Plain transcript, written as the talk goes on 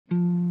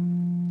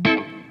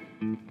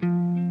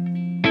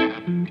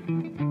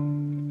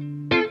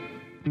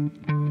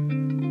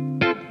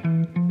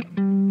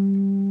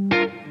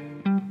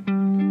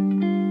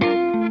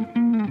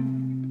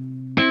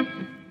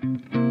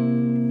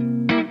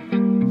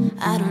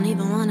I don't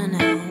even wanna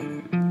know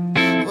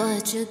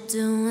what you're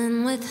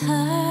doing with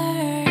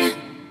her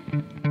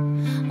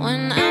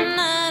when I'm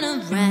not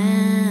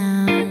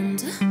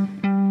around.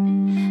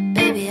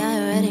 Baby, I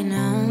already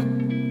know.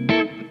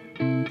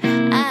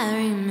 I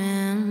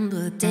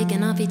remember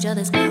taking off each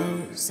other's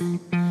clothes.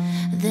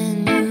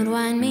 Then you'd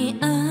wind me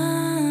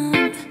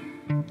up,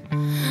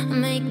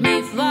 make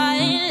me fall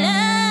in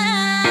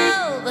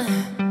love.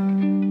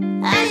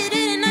 How you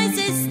did it nice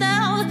and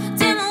slow.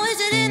 Damn, I wish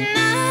I didn't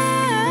know.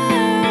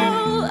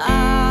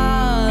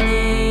 All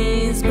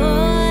these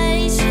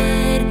boys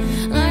should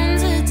learn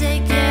to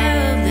take care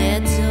of their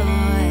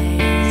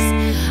toys.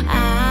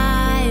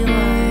 I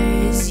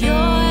was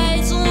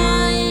yours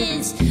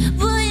once,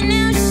 but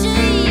now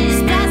she's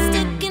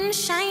plastic and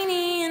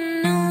shiny and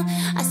new.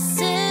 I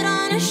sit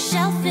on a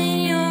shelf in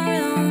your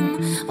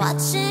room,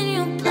 watching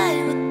you play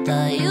with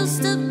the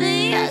used to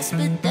be us,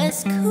 but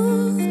that's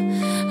cool.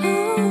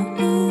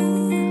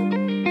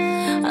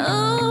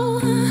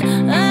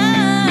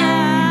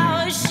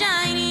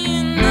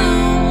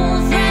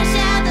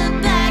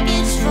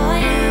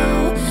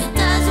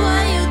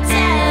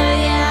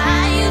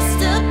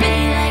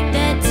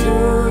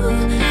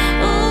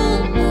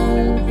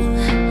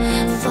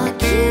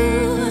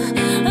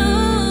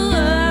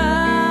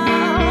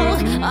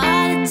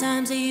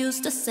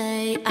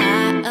 Say I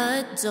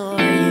adore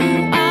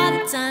you. All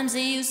the times I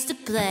used to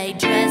play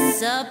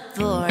dress up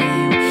for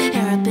you.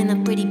 Hair up in a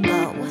pretty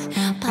bow,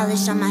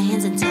 polish on my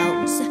hands and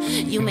toes.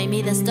 You made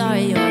me the star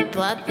of your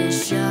puppet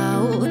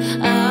show.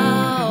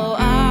 Oh,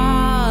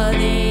 all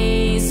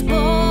these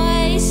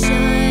boys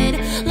should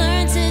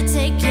learn to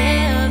take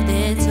care of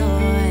their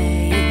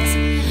toys.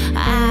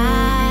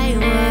 I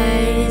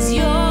was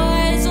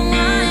yours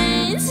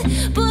once,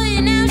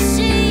 but now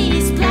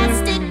she's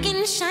plastic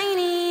and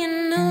shiny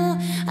and new.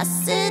 I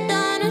sit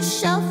on a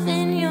shelf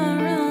in your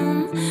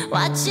room,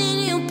 watching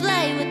you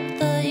play with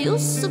the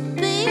used to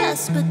be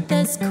us, but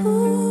that's cool.